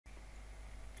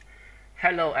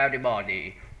Hello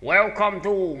everybody, welcome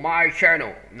to my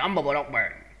channel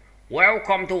Numberblocks.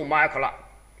 Welcome to my club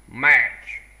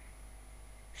match.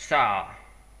 Star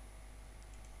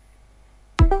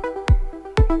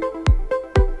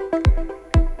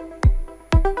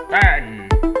 10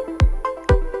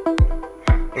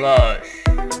 plus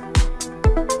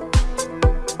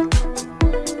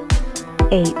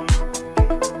 8.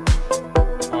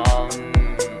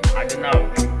 I don't know.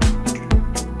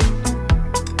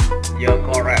 Your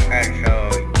correct answer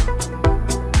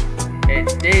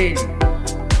 18.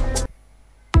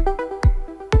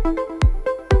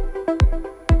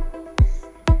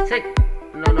 6.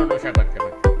 No, 7.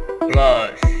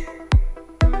 Plus.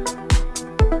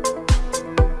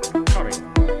 Sorry.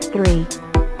 3.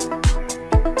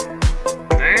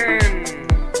 And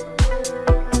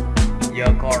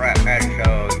your correct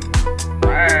answer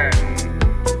 10.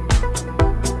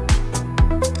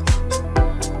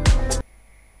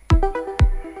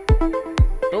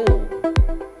 2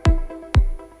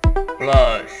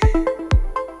 plus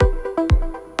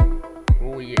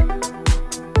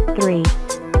 3.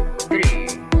 3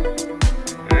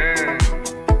 and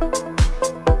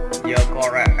your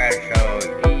correct answer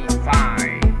is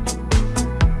 5.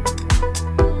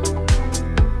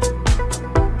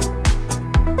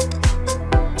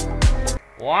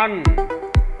 1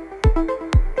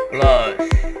 plus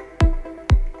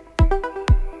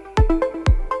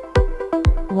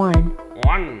 1.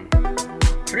 1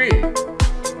 3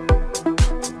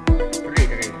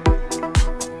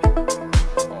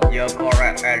 your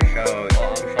correct answer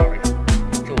I'm sorry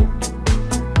 2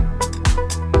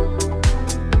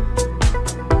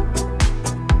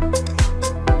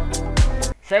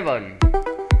 7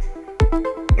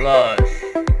 plus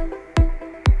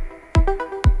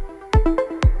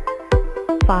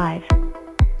 5.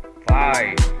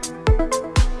 5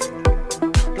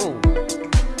 2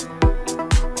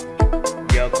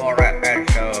 your correct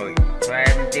answer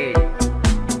 20.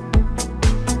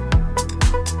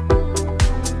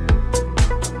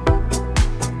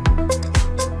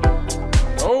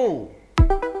 2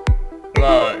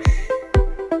 plus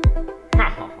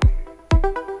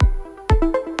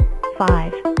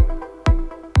 5.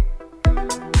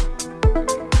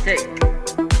 6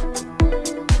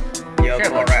 your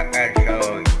correct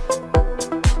answer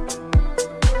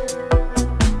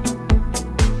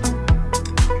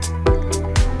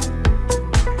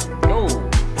 2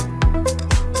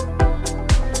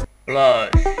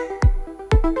 plus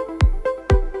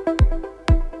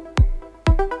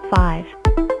 5.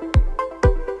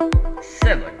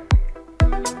 7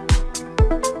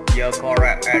 your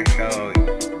correct answer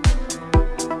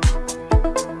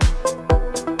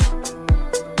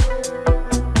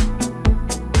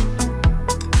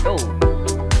 2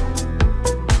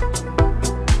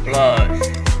 plus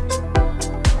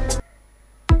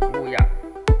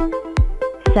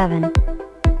 7.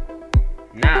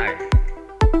 9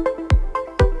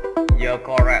 your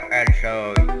correct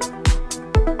answer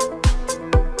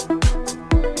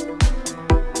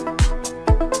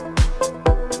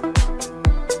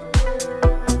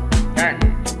 10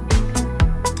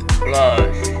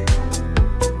 plus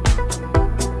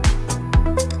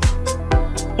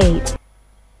 8.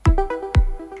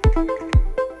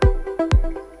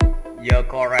 your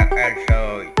correct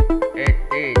answer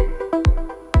 18.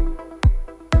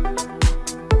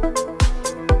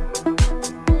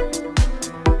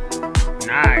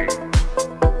 9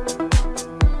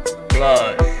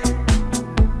 plus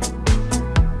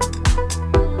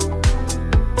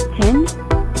 10.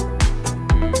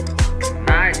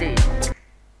 19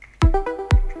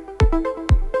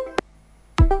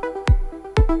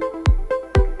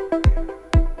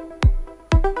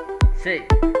 6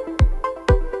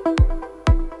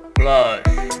 plus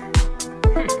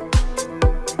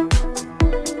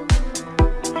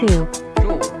 2.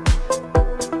 2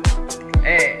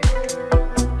 8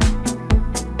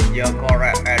 your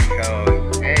correct answer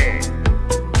 8.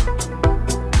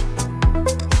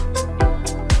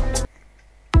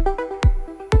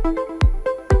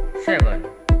 7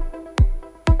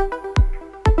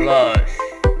 plus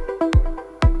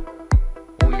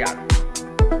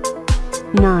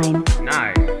 9.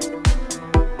 9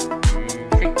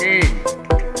 16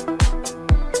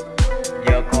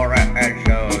 your correct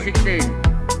answer 16.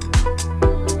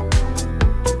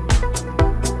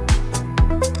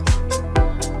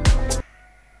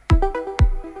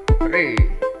 3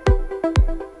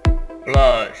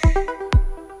 plus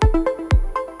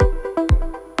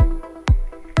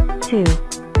 2.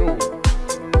 2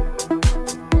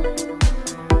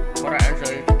 correct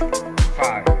answer is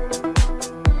 5.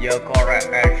 Your correct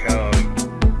answer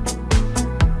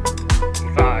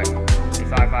 5.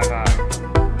 5.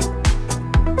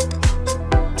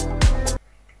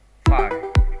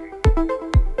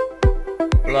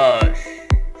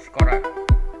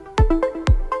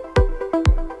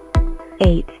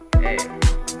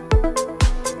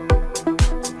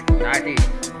 20.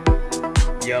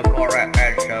 Your correct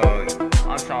answer.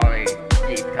 I'm sorry.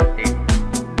 Deep 30.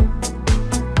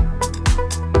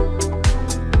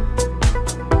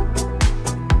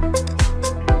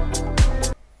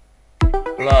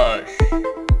 Plus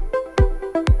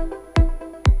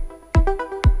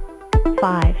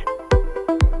 5,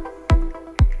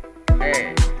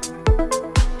 8.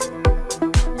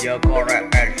 Your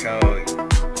correct answer.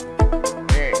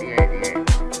 8, 8, 8.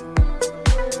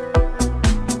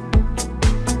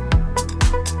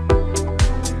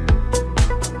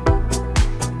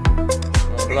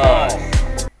 Plus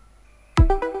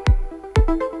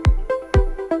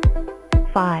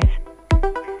 5,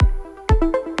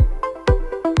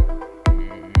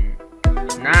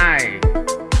 9.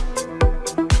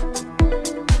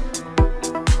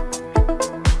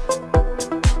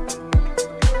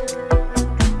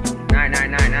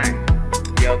 9.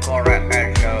 Your correct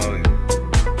answer.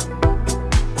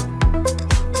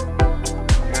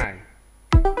 9.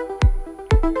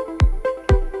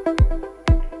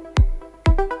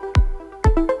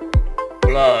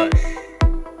 Plus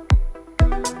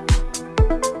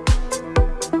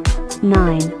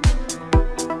 9,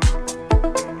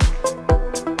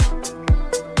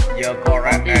 your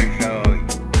correct answer.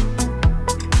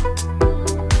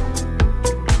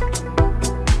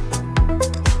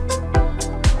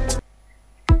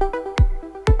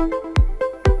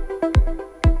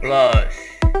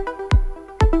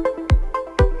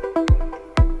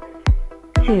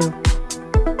 2,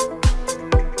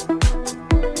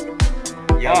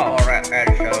 your correct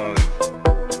answer.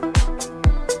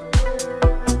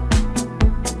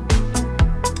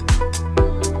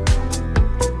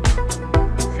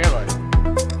 7.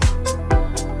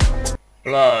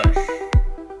 Plus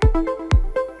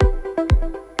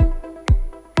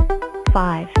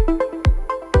 5,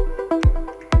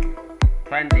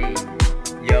 20.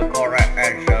 Your correct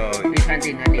answer.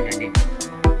 20.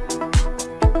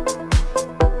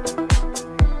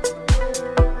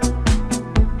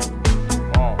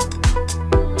 4.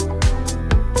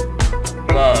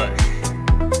 Plus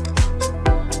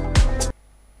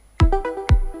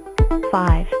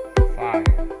 5, 5.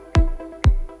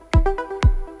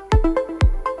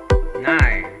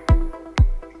 9.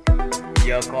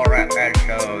 Your correct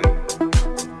answer.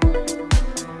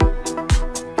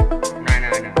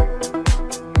 9.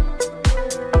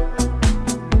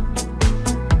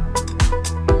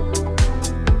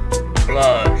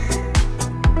 Plus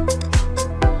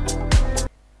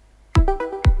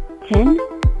 10,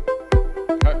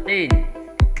 13.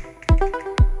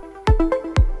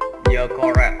 Your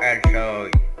correct answer.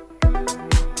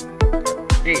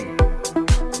 13.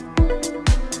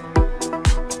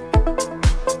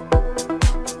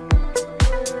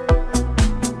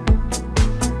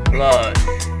 Plus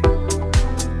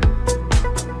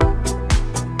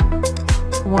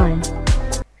 1,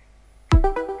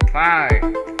 5.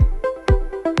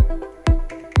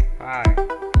 5.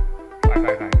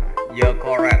 Your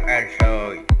correct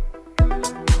answer.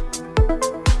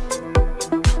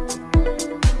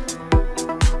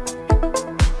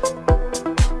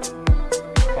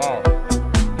 4.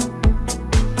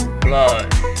 Plus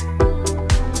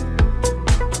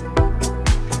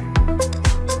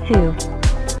 2,